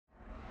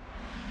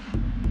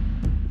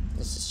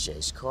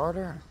Chase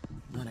Carter.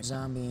 Not a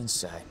zombie in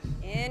sight.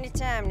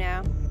 Anytime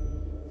now.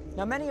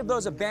 Now, many of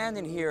those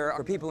abandoned here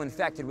are people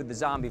infected with the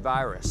zombie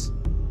virus.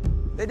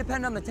 They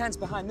depend on the tents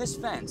behind this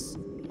fence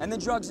and the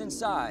drugs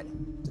inside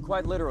to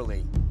quite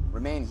literally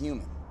remain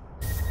human.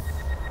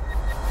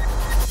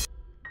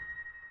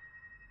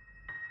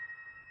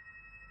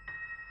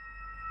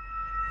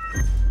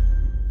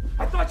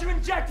 I thought you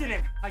injected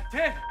him! I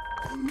did!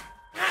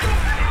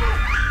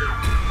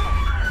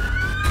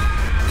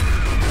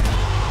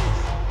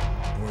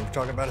 We're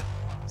talking about a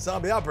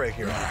zombie outbreak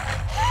here.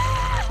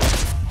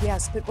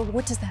 Yes, but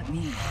what does that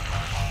mean?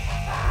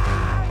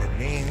 It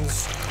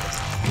means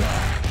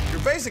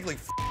you're basically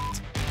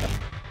f***ed.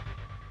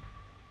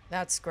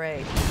 That's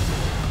great.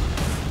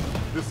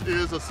 This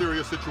is a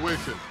serious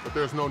situation, but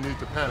there's no need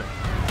to panic.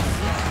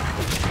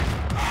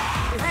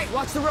 Hey,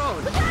 watch the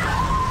road!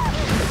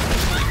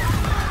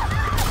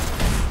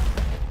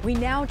 We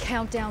now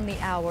count down the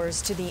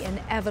hours to the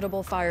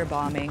inevitable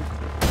firebombing.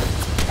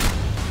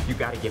 You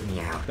gotta get me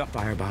out. Don't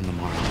firebomb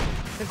tomorrow.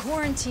 The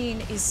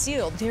quarantine is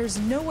sealed. There's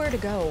nowhere to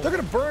go. They're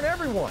gonna burn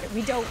everyone.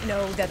 We don't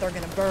know that they're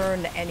gonna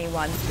burn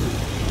anyone.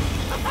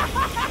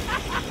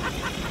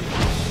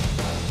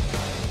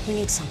 We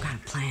need some kind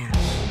of plan.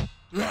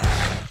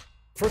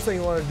 First thing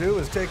you want to do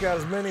is take out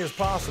as many as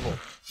possible.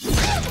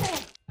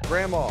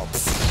 Grandma.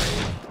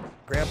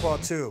 Grandpa,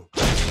 too.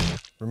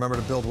 Remember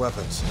to build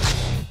weapons.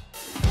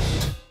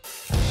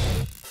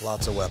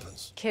 Lots of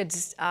weapons.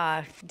 Kids,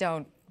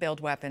 don't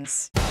build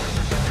weapons.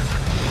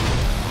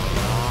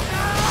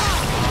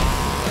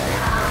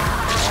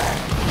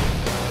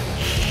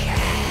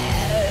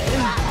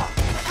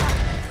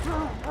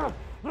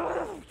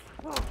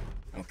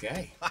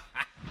 Okay.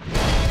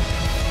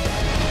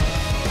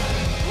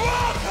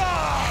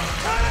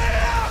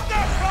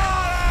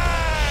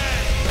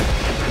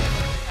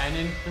 And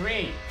in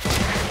 3,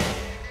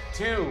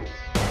 2,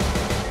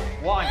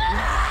 1.